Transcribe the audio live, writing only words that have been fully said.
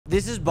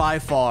This is by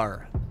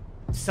far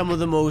some of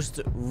the most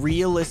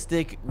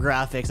realistic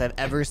graphics I've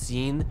ever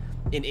seen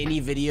in any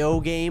video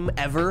game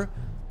ever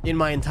in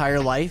my entire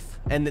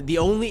life. And the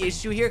only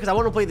issue here, because I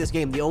want to play this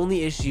game, the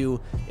only issue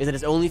is that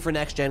it's only for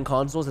next gen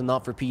consoles and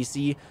not for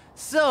PC.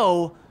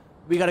 So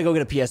we got to go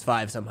get a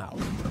PS5 somehow.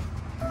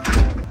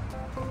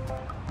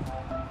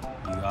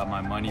 You got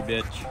my money,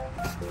 bitch.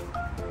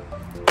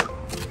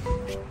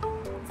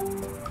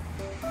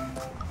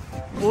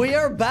 We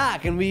are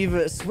back and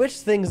we've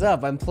switched things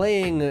up. I'm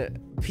playing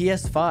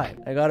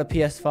PS5. I got a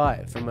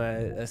PS5 from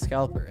a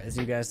scalper, as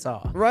you guys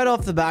saw. Right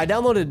off the bat, I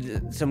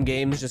downloaded some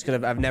games just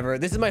because I've never...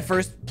 This is my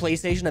first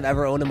PlayStation I've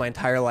ever owned in my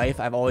entire life.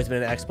 I've always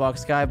been an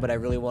Xbox guy, but I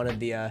really wanted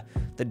the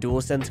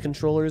DualSense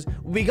controllers.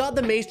 We got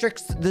the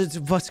Matrix...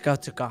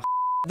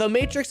 The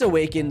Matrix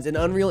Awakens, an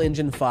Unreal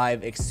Engine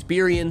 5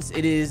 experience.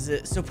 It is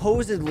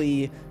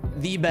supposedly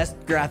the best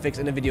graphics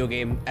in a video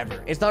game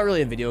ever. It's not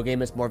really a video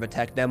game, it's more of a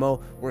tech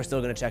demo. We're still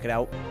gonna check it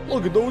out.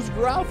 Look at those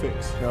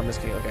graphics. No, I'm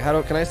just kidding. Okay,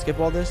 can I skip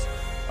all this?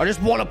 I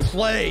just want to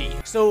play.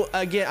 So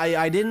again,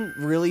 I didn't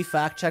really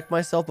fact check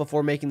myself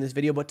before making this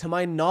video, but to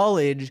my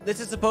knowledge,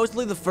 this is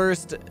supposedly the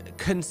first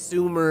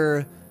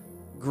consumer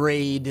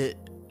grade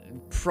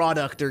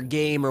product or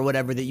game or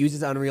whatever that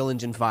uses Unreal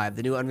Engine 5,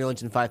 the new Unreal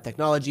Engine 5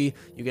 technology.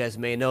 You guys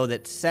may know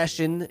that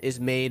Session is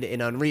made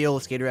in Unreal,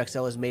 Skater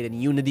XL is made in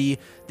Unity.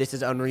 This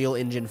is Unreal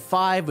Engine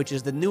 5, which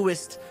is the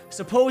newest,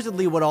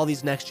 supposedly what all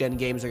these next gen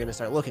games are going to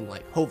start looking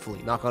like.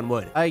 Hopefully, knock on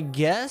wood. I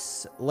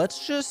guess let's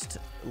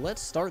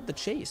start the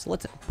chase.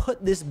 Let's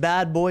put this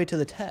bad boy to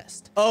the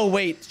test. Oh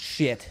wait,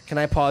 shit. Can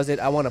I pause it?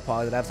 I want to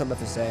pause it. I have something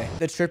to say.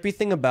 The trippy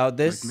thing about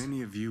this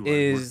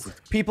is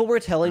people were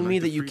telling me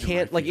that you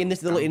can't, like in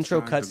this little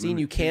intro cutscene,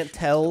 you can't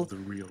tell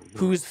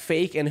who's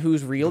fake and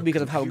who's real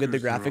because of how good the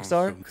graphics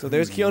are. So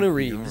there's Keanu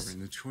Reeves.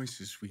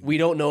 We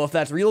don't know if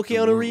that's real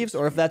Keanu Reeves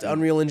or if that's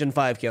Unreal Engine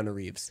 5 Keanu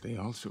Reeves. They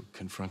also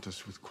confront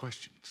us with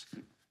questions.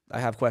 I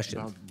have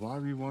questions. About why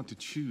we want to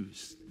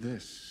choose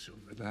this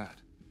over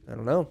that. I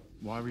don't know.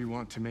 Why we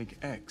want to make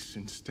X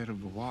instead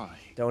of Y.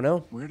 Don't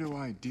know. Where do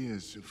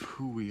ideas of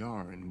who we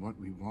are and what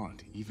we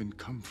want even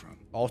come from?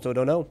 Also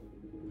don't know.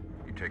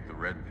 You take the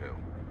red pill,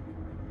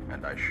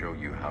 and I show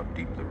you how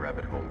deep the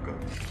rabbit hole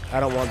goes. I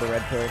don't want the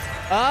red pill.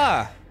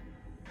 Ah!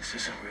 This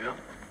isn't real.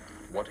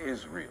 What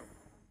is real?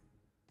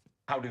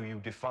 How do you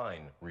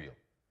define real?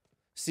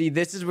 See,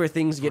 this is where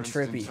things get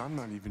trippy. I'm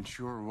not even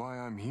sure why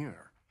I'm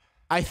here.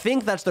 I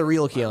think that's the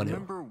real Keanu. I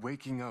remember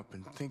waking up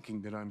and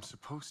thinking that I'm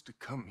supposed to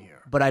come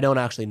here. But I don't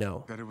actually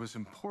know. That it was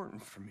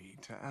important for me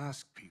to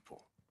ask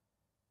people,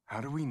 how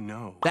do we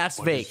know that's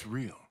what fake. Is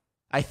real?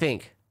 I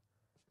think.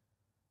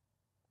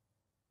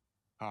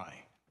 Hi.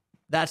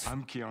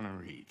 I'm Keanu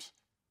Reeves.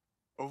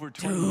 Over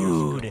 20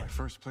 years ago, I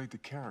first played the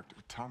character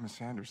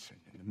Thomas Anderson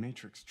in the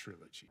Matrix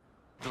trilogy.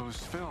 Those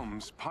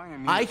films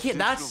pioneered. I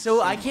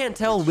can't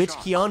tell which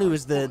Keanu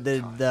is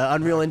the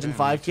Unreal Engine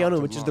 5 Keanu,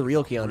 which is the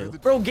real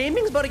Keanu. Bro,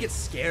 gaming's about to get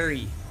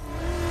scary.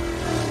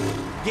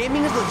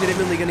 Gaming is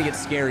legitimately gonna get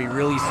scary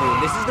really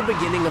soon. This is the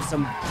beginning of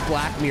some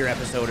Black Mirror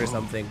episode or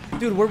something.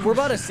 Dude, we're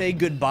about to say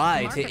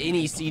goodbye to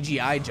any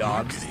CGI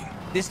jobs.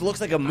 This looks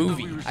like a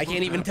movie. I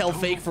can't even tell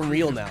fake from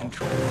real now.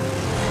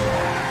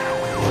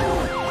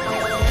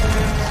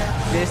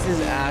 This is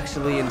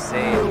actually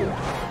insane.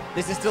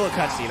 This is still a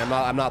cutscene.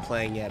 I'm not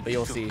playing yet, but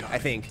you'll see. I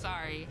think.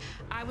 Sorry,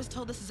 I was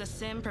told this is a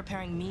sim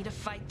preparing me to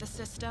fight the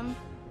system.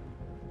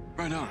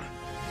 Right on.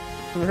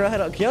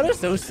 Right on. Keanu's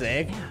so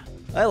sick.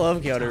 I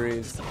love Keanu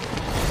Reeves.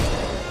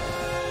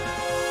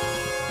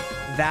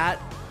 That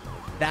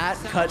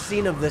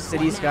cutscene of the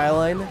city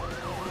skyline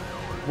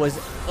was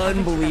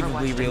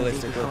unbelievably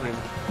realistic looking.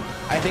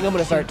 I think I'm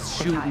gonna start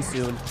shooting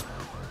soon.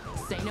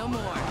 Say no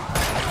more.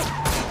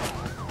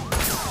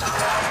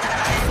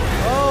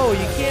 Oh,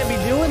 you can't be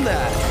doing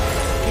that.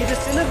 He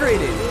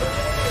disintegrated.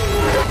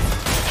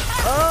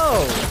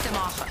 Oh.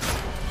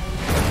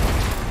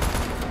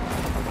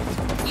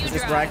 Is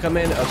this where I come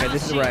in? Okay,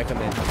 this is where I come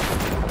in.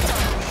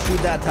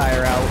 Shoot that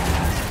tire out.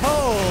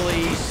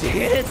 Holy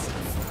shit.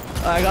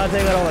 I gotta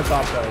take out all the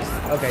cop cars.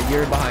 Okay,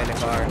 you're behind the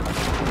car.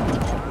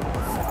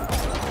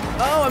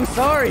 Oh, I'm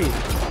sorry.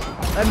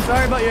 I'm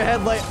sorry about your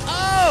headlight.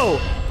 Oh!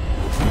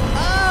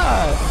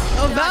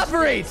 Ah!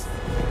 Evaporate!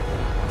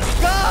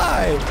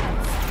 Sky!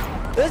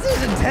 This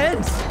is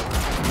intense.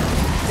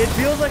 It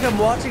feels like I'm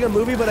watching a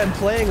movie, but I'm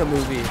playing a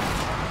movie.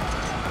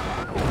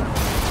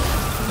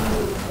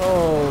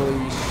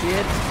 Holy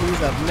shit.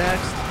 Who's up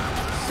next?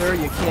 Sir,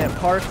 you can't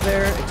park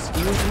there.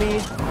 Excuse me.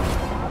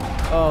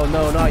 Oh,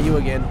 no, not you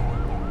again.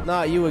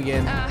 Not you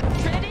again.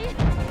 Trinity?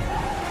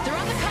 They're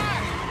on the car.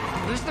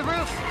 Who's the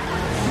roof?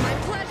 My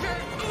pleasure.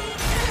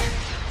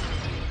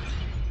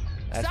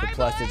 That's the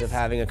pluses of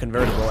having a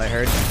convertible, I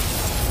heard.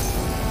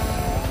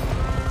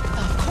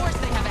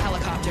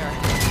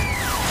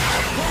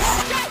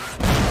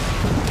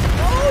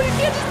 Oh, you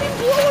can't just be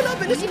blowing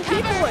up innocent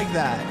people like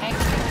that.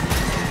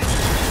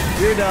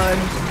 You're done.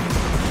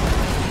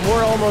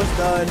 We're almost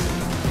done.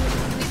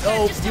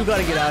 Oh, you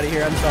gotta get out of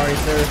here. I'm sorry,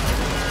 sir.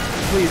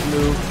 Please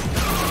move.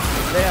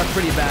 They have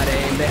pretty bad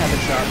aim. They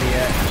haven't shot me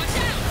yet.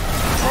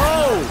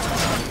 Oh!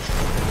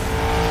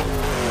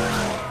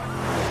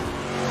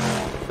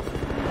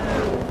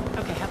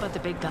 Okay, how about the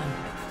big gun?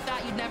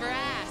 Thought you'd never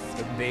ask.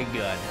 The big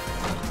gun.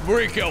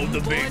 Break out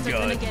the big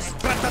gun.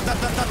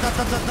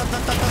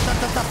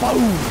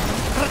 Boom!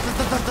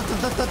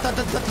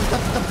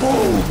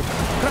 Boom!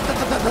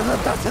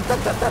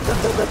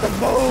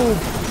 Boom!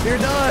 You're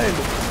done.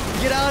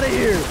 Get out of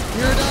here.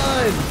 You're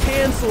done.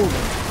 Canceled.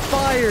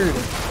 Fired.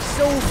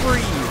 So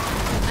free.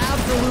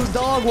 Absolute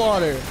dog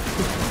water.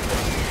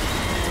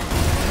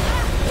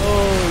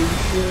 Oh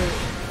shit.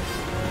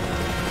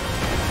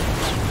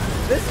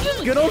 This is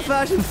just good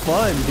old-fashioned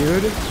fun,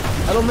 dude.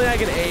 I don't think I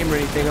can aim or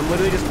anything. I'm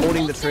literally just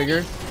holding the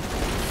trigger.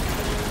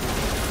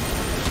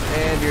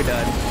 And you're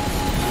done.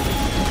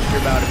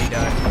 You're about to be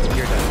done.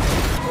 You're done.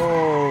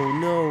 Oh,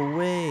 no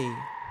way.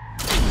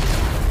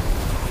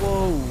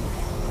 Whoa.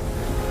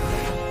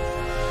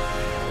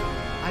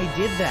 I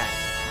did that.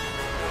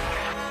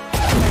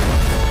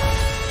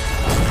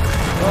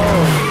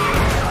 Oh.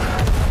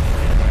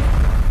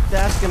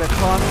 That's gonna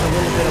cost a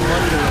little bit of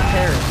money to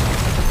repair it.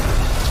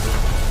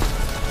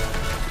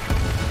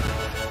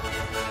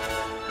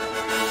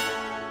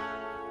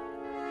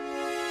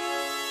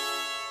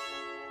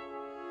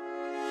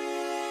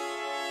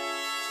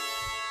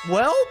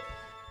 Well,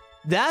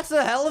 that's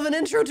a hell of an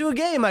intro to a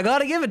game. I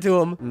gotta give it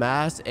to him.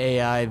 Mass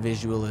AI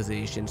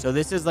visualization. So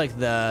this is like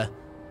the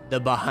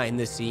behind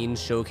the scenes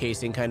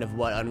showcasing kind of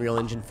what Unreal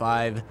Engine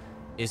 5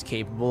 is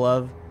capable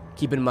of.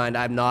 Keep in mind,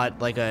 I'm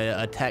not like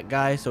a tech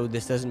guy, so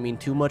this doesn't mean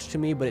too much to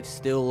me, but it's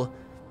still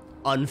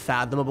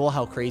unfathomable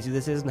how crazy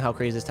this is and how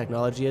crazy this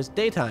technology is.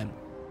 Daytime,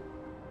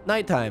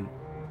 nighttime,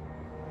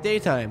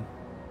 daytime,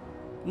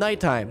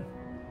 nighttime.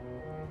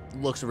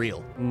 Looks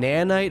real.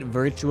 Nanite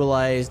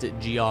virtualized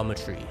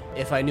geometry.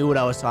 If I knew what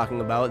I was talking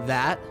about,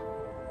 that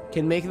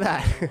can make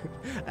that.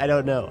 I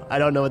don't know. I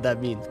don't know what that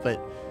means,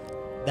 but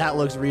that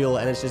looks real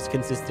and it's just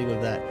consisting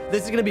of that.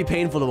 This is gonna be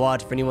painful to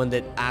watch for anyone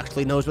that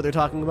actually knows what they're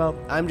talking about.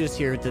 I'm just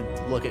here to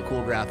look at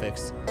cool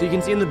graphics. So you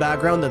can see in the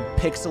background the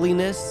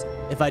pixeliness.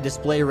 If I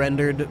display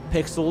rendered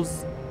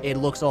pixels, it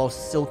looks all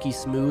silky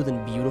smooth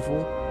and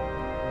beautiful.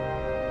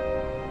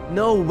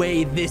 No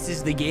way this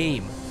is the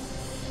game.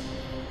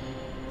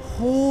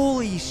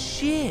 Holy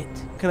shit.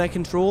 Can I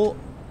control?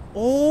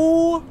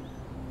 Oh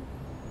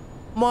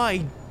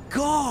my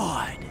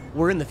God.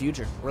 We're in the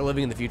future. We're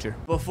living in the future.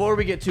 Before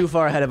we get too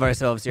far ahead of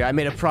ourselves here, I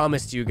made a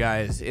promise to you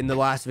guys in the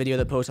last video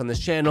that posted on this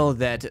channel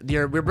that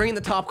we're bringing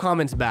the top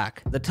comments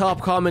back. The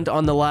top comment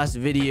on the last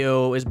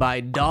video is by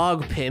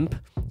Dog Pimp.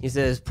 He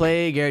says,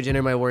 play Garrett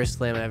Ginner, my worst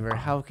slam ever.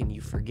 How can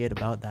you forget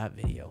about that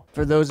video?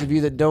 For those of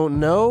you that don't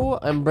know,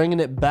 I'm bringing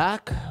it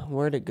back.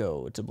 Where'd it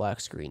go? It's a black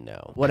screen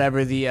now.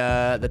 Whatever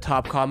the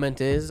top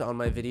comment is on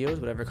my videos,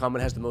 whatever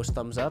comment has the most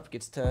thumbs up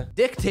gets to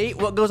dictate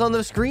what goes on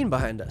the screen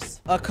behind us.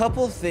 A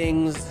couple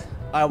things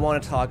I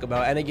want to talk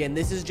about, and again,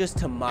 this is just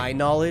to my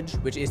knowledge,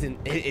 which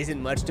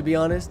isn't much, to be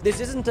honest. This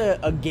isn't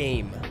a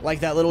game like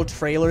that little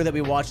trailer that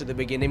we watched at the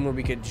beginning where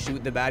we could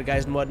shoot the bad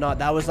guys and whatnot.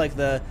 That was like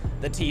the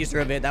teaser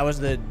of it. That was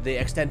the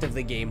extent of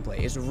the gameplay.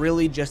 It's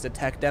really just a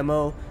tech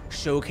demo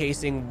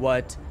showcasing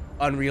what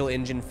Unreal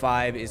Engine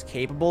 5 is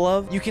capable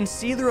of. You can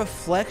see the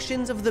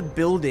reflections of the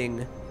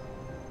building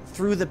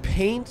through the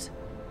paint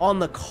on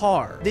the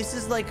car. This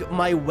is like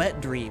my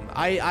wet dream.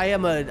 I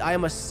am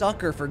a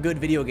sucker for good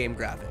video game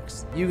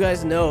graphics. You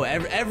guys know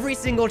every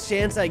single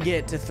chance I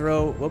get to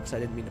throw, whoops, I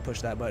didn't mean to push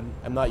that button.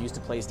 I'm not used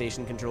to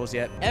PlayStation controls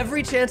yet.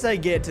 Every chance I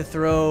get to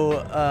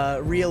throw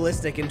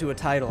realistic into a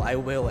title, I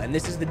will. And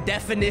this is the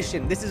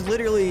definition. This is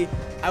literally,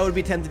 I would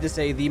be tempted to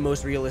say, the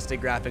most realistic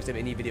graphics of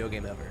any video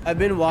game ever.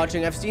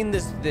 I've seen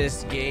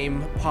this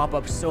game pop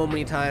up so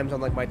many times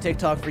on like my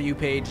TikTok For You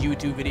page,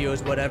 YouTube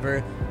videos,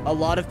 whatever. A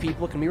lot of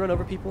people, can we run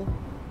over people?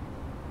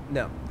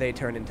 No, they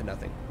turn into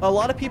nothing. A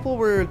lot of people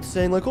were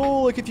saying like,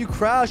 oh, like if you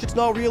crash, it's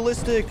not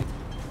realistic.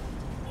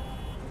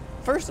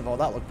 First of all,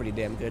 that looked pretty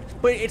damn good.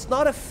 But it's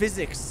not a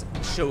physics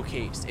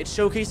showcase. It's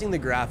showcasing the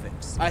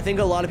graphics. I think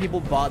a lot of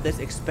people bought this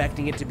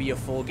expecting it to be a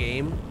full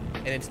game,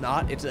 and it's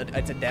not. It's a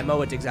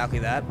demo. It's exactly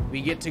that.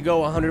 We get to go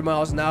 100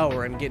 miles an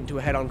hour and get into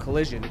a head-on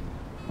collision.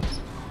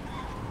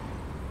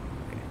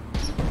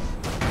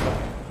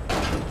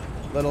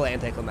 Little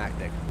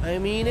anticlimactic. I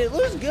mean, it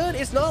looks good.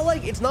 It's not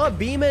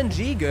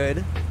BeamNG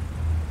good.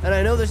 And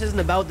I know this isn't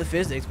about the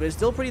physics, but it's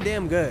still pretty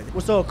damn good.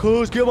 What's up,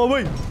 cuz? Get out my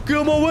way. Get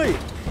out my way.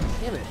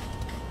 Damn it.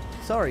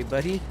 Sorry,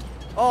 buddy.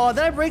 Oh,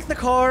 did I break the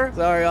car?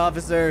 Sorry,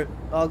 officer.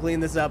 I'll clean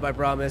this up, I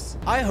promise.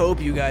 I hope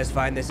you guys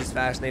find this as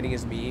fascinating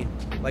as me.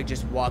 Like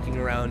just walking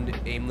around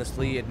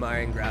aimlessly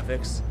admiring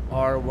graphics.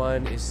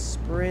 R1 is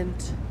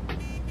sprint.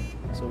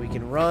 So we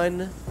can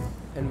run.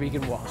 And we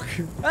can walk.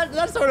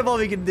 That's sort of all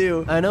we can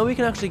do. I know we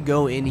can actually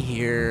go in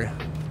here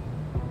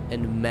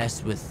and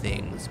mess with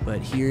things, but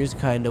here's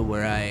kind of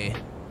where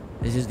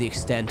this is the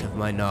extent of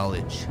my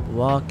knowledge.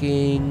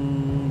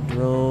 Walking,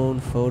 drone,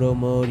 photo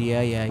mode,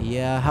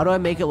 yeah. How do I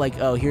make it like,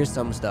 oh, here's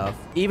some stuff.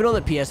 Even on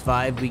the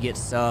PS5, we get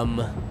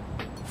some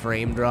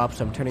frame drops.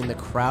 So I'm turning the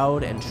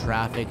crowd and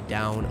traffic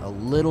down a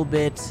little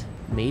bit.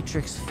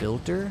 Matrix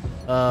filter?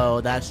 Oh,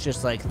 that's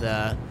just like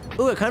the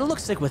Ooh, it kind of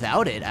looks sick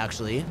without it,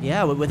 actually.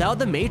 Yeah, without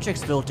the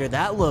matrix filter,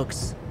 that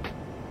looks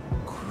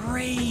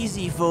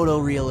crazy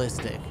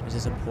photorealistic. Is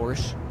this a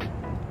Porsche?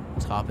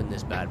 Let's hop in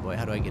this bad boy.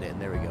 How do I get in?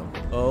 There we go.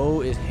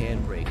 Oh, is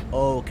handbrake.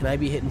 Oh, can I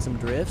be hitting some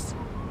drifts?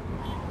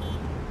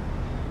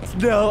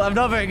 No, I'm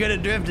not very good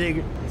at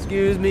drifting.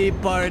 Excuse me,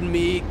 pardon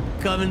me,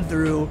 coming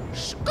through.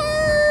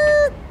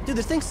 Dude,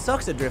 this thing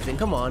sucks at drifting.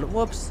 Come on.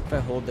 Whoops. If I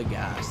hold the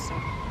gas.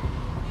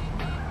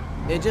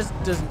 It just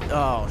doesn't.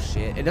 Oh,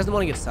 shit. It doesn't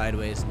want to get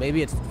sideways.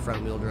 Maybe it's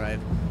front wheel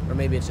drive. Or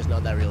maybe it's just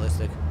not that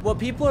realistic. What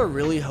people are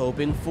really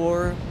hoping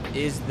for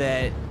is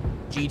that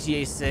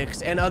GTA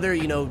 6 and other,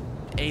 you know,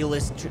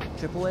 A-list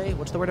AAA,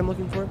 what's the word I'm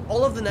looking for?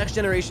 All of the next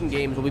generation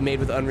games will be made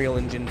with Unreal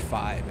Engine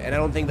 5, and I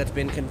don't think that's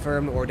been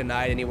confirmed or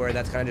denied anywhere.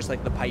 That's kind of just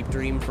like the pipe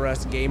dream for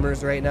us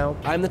gamers right now.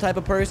 I'm the type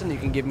of person, you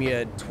can give me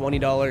a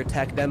 $20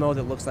 tech demo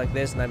that looks like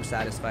this and I'm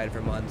satisfied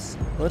for months.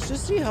 Let's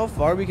just see how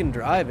far we can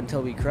drive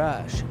until we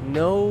crash.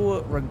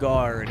 No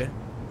regard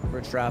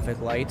for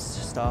traffic lights,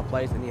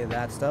 stoplights, any of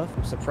that stuff.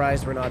 I'm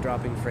surprised we're not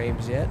dropping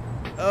frames yet.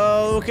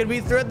 Oh, can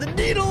we thread the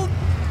needle?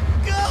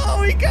 Go,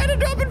 we kind of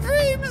dropping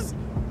frames.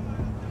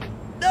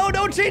 No,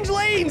 don't change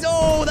lanes.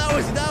 Oh,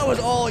 that was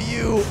all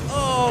you.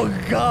 Oh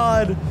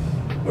God,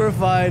 we're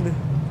fine.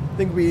 I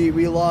think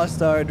we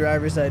lost our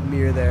driver's side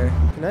mirror there.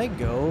 Can I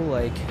go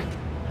like,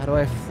 how do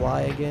I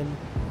fly again?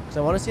 Because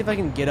I want to see if I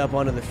can get up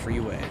onto the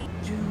freeway.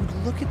 Dude,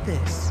 look at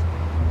this.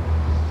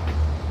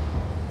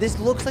 This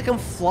looks like I'm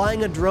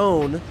flying a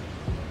drone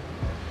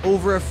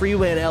over a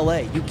freeway in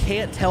LA. You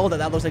can't tell that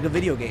that looks like a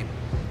video game.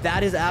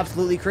 That is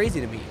absolutely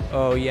crazy to me.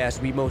 Oh yes,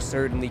 we most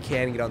certainly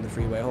can get on the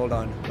freeway. Hold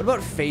on. What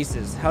about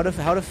faces? How do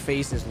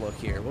faces look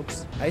here?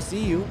 Whoops. I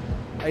see you.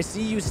 I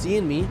see you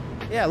seeing me.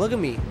 Yeah, look at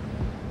me.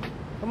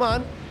 Come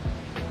on.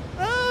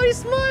 Oh, he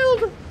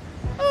smiled.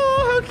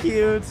 Oh, how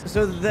cute.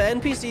 So the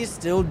NPCs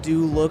still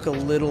do look a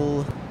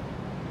little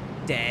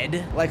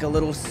dead, like a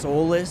little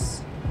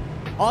soulless.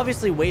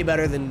 Obviously way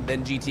better than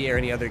GTA or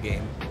any other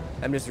game.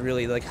 I'm just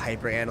really like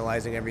hyper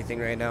analyzing everything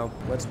right now.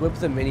 Let's whip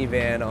the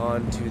minivan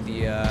onto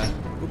the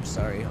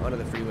onto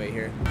the freeway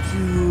here.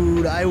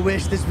 Dude, I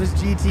wish this was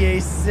GTA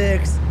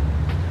 6.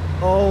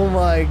 Oh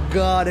my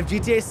God, if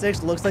GTA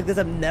 6 looks like this,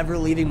 I'm never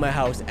leaving my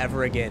house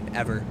ever again,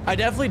 ever. I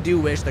definitely do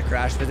wish the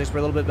crash physics were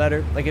a little bit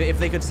better. Like if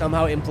they could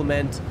somehow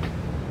implement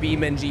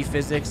BeamNG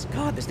physics.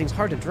 God, this thing's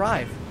hard to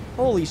drive.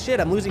 Holy shit,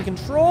 I'm losing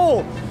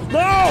control.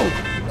 No!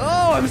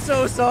 Oh, I'm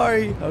so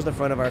sorry. That was the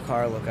front of our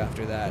car look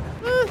after that.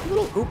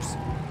 Oops.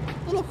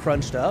 A little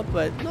crunched up,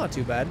 but not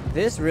too bad.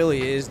 This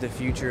really is the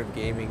future of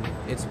gaming.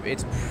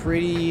 It's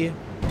pretty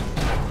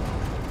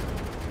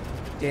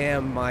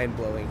damn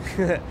mind-blowing.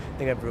 I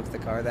think I broke the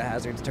car. The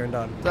hazard's turned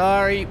on.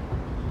 Sorry,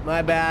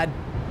 my bad.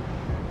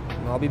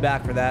 I'll be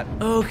back for that.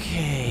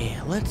 Okay,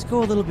 let's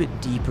go a little bit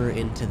deeper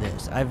into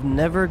this. I've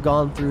never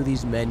gone through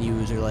these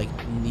menus or like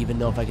even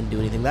know if I can do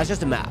anything. That's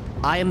just a map.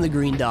 I am the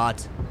green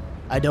dot.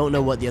 I don't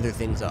know what the other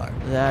things are.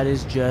 That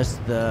is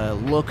just the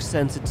look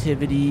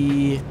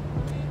sensitivity.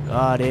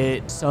 Got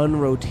it. Sun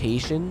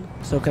rotation.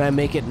 So can I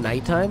make it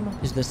nighttime?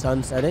 Is the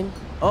sun setting?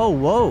 Oh,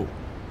 whoa.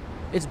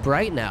 It's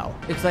bright now.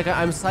 It's like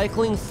I'm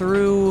cycling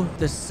through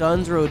the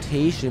sun's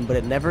rotation, but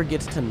it never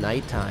gets to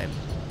nighttime.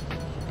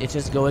 It's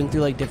just going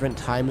through like different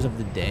times of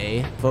the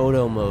day.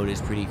 Photo mode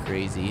is pretty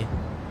crazy.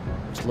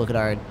 Just look at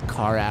our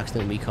car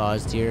accident we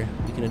caused here.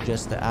 We can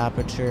adjust the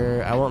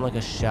aperture. I want like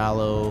a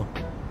shallow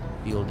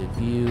field of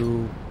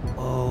view.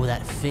 Oh,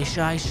 that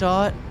fisheye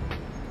shot.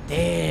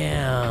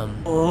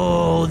 Damn.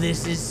 Oh,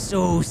 this is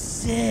so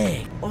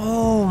sick.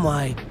 Oh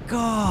my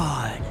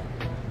God.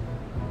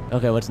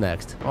 Okay, what's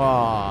next? Oh,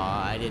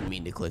 I didn't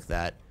mean to click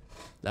that.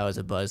 That was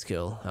a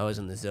buzzkill. I was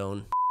in the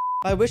zone.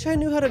 I wish I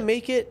knew how to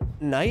make it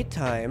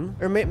nighttime.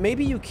 Or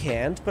maybe you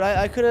can't, but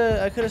I could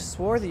have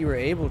swore that you were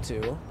able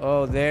to.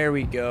 Oh, there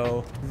we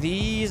go.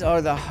 These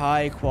are the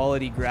high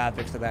quality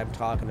graphics that I'm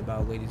talking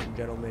about, ladies and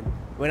gentlemen.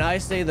 When I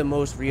say the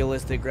most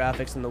realistic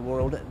graphics in the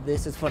world,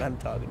 this is what I'm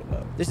talking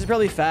about. This is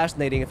probably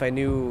fascinating if I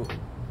knew,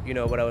 you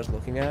know, what I was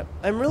looking at.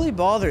 I'm really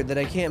bothered that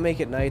I can't make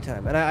it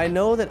nighttime. And I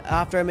know that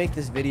after I make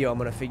this video, I'm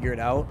gonna figure it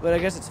out, but I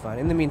guess it's fine.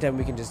 In the meantime,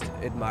 we can just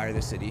admire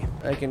the city.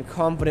 I can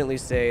confidently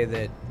say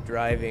that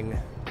driving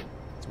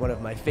is one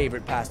of my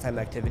favorite pastime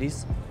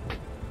activities.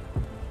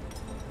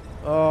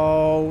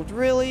 Oh,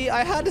 really?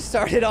 I had to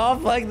start it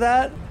off like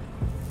that?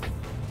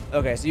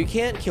 Okay, so you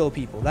can't kill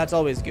people. That's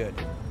always good.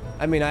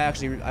 I mean,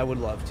 I would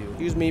love to.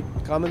 Excuse me,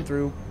 coming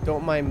through.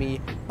 Don't mind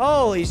me.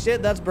 Holy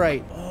shit, that's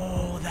bright.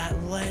 Oh,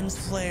 that lens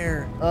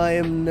flare. I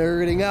am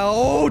nerding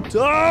out.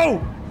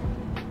 Oh!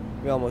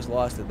 We almost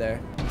lost it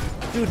there.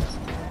 Dude,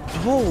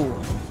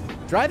 oh,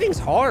 driving's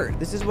hard.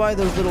 This is why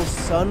those little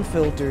sun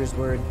filters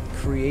were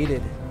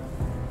created.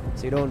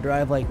 So you don't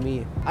drive like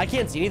me. I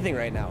can't see anything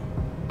right now.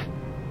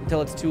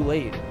 Until it's too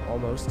late,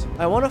 almost.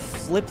 I want to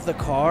flip the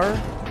car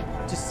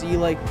to see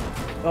like,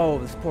 oh,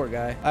 this poor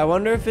guy. I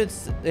wonder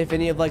if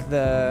any of like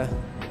the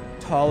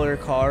taller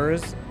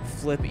cars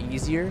flip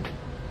easier.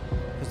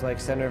 There's like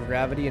center of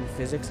gravity and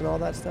physics and all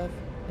that stuff.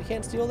 I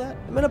can't steal that.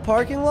 I'm in a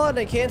parking lot and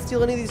I can't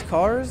steal any of these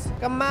cars.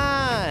 Come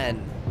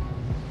on.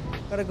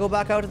 Gotta go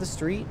back out to the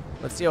street.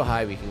 Let's see how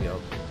high we can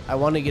go. I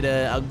want to get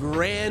a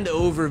grand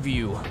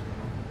overview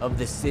of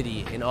the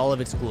city in all of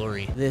its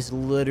glory. This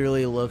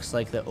literally looks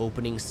like the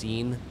opening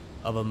scene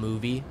of a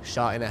movie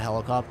shot in a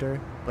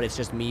helicopter, but it's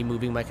just me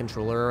moving my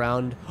controller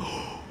around.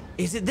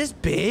 Is it this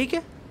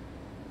big?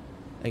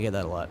 I get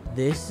that a lot.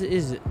 This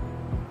is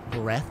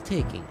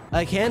breathtaking.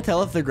 I can't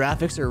tell if the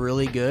graphics are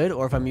really good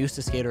or if I'm used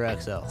to Skater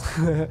XL.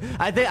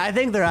 I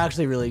think they're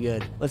actually really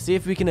good. Let's see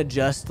if we can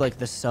adjust like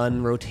the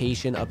sun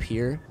rotation up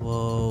here.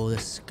 Whoa, the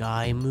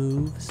sky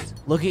moves.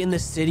 Looking in the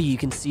city, you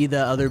can see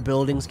the other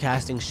buildings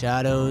casting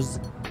shadows.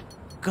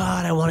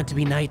 God, I want it to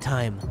be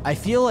nighttime. I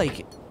feel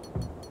like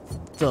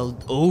the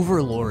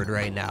overlord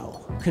right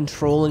now,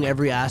 controlling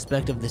every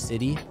aspect of the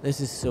city. This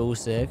is so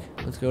sick.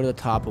 Let's go to the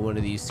top of one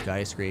of these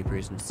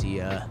skyscrapers and see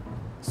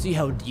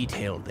how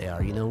detailed they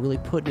are, you know, really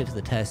putting it to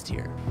the test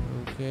here.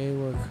 Okay,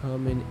 we're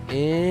coming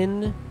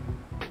in.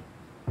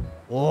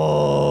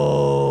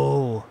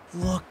 Whoa,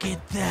 look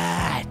at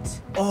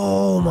that.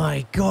 Oh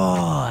my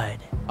God.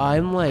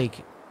 I'm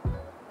like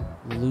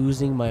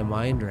losing my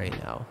mind right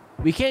now.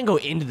 We can't go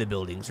into the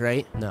buildings,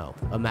 right? No,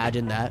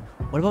 imagine that.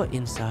 What about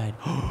inside?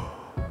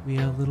 We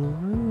have little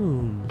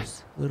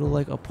rooms, little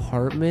like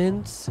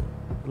apartments,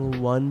 little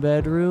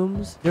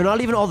 1-bedrooms. They're not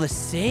even all the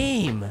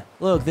same.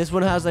 Look, this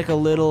one has like a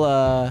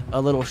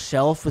little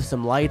shelf with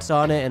some lights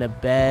on it and a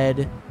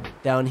bed.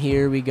 Down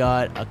here we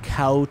got a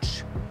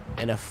couch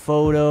and a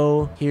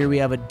photo. Here we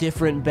have a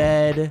different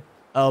bed.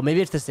 Oh,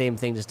 maybe it's the same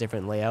thing, just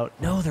different layout.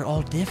 No, they're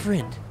all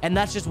different. And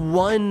that's just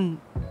one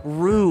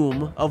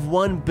room of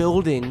one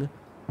building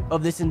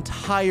of this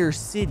entire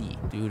city.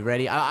 Dude,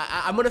 ready?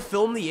 I'm gonna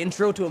film the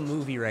intro to a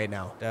movie right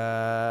now.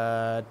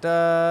 Da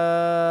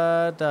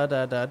da da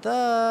da da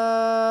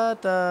da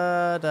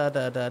da da da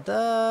da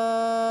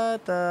da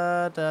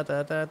da da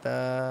da da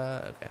da.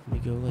 Okay, let me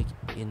go like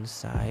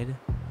inside.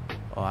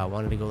 Oh, I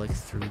wanted to go like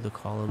through the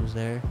columns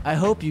there. I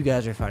hope you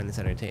guys are finding this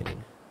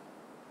entertaining.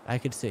 I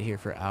could sit here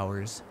for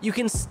hours. You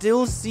can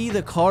still see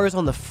the cars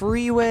on the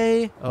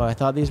freeway. Oh, I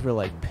thought these were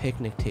like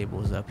picnic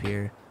tables up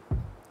here.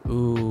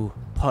 Ooh,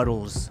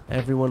 puddles.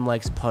 Everyone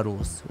likes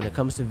puddles. When it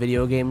comes to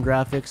video game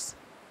graphics,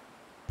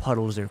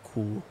 puddles are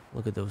cool.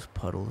 Look at those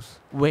puddles.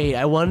 Wait,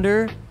 I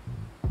wonder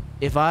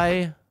if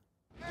I...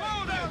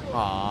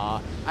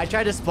 Aw, I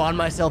tried to spawn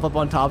myself up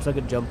on top so I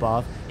could jump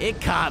off.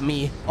 It caught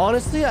me.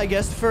 Honestly, I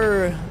guess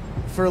for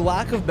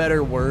lack of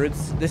better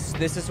words, this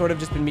has sort of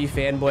just been me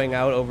fanboying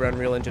out over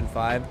Unreal Engine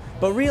 5.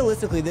 But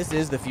realistically, this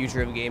is the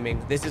future of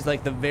gaming. This is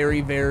like the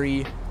very,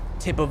 very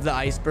tip of the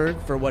iceberg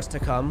for what's to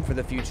come for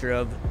the future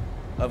of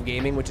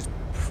gaming, which is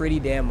pretty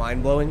damn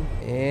mind-blowing.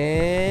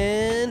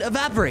 And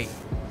evaporate.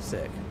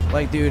 Sick.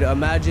 Like, dude,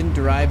 imagine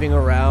driving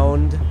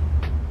around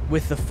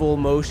with the full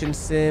motion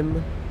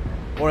sim,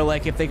 or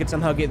like if they could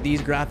somehow get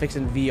these graphics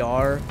in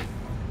VR,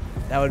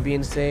 that would be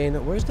insane.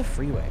 Where's the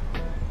freeway?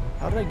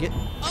 How did I get...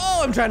 Oh,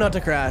 I'm trying not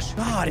to crash.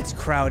 God, it's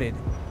crowded.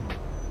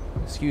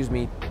 Excuse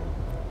me.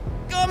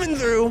 Coming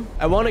through.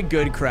 I want a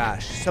good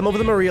crash. Some of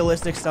them are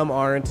realistic, some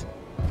aren't.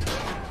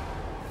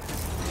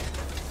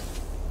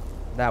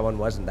 That one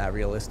wasn't that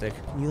realistic.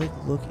 Can you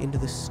like look into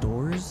the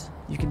stores?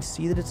 You can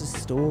see that it's a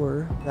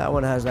store. That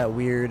one has that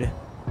weird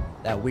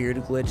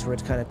glitch where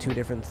it's kind of two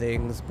different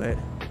things, but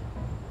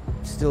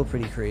still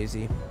pretty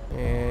crazy.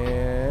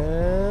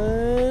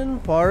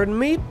 And pardon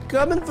me,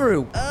 coming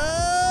through.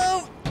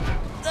 Oh,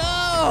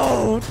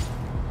 no!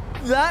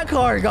 That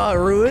car got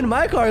ruined.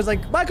 My car's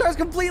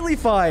completely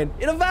fine.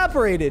 It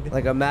evaporated.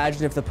 Like,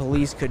 imagine if the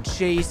police could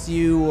chase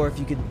you, or if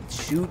you could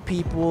shoot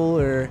people,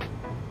 or...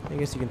 I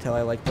guess you can tell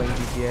I like playing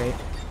GTA.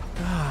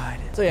 God.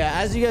 So yeah,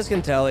 as you guys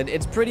can tell,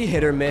 it's pretty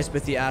hit or miss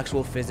with the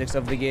actual physics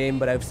of the game,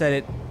 but I've said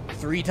it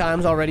 3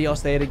 times already, I'll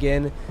say it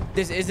again.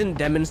 This isn't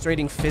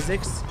demonstrating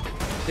physics.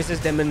 This is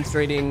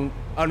demonstrating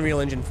Unreal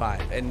Engine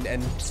 5,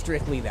 and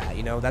strictly that,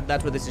 you know?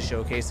 That's what this is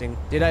showcasing.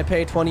 Did I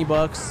pay 20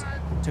 bucks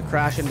to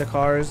crash into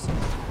cars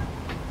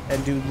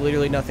and do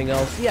literally nothing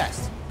else?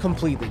 Yes.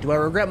 Completely. Do I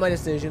regret my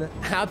decision?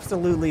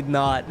 Absolutely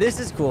not. This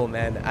is cool,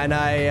 man. And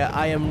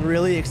I am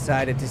really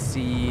excited to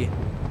see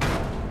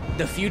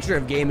the future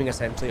of gaming,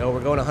 essentially. Oh,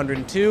 we're going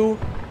 102.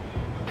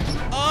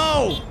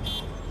 Oh!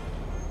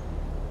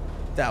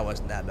 That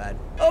wasn't that bad.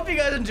 Hope you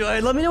guys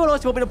enjoyed. Let me know what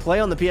else you want me to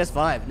play on the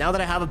PS5. Now that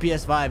I have a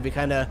PS5, it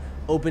kind of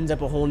opens up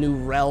a whole new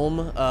realm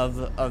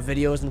of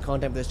videos and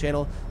content for this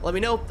channel. Let me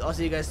know. I'll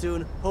see you guys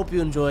soon. Hope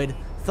you enjoyed.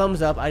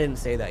 Thumbs up. I didn't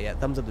say that yet.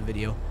 Thumbs up the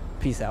video.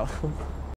 Peace out.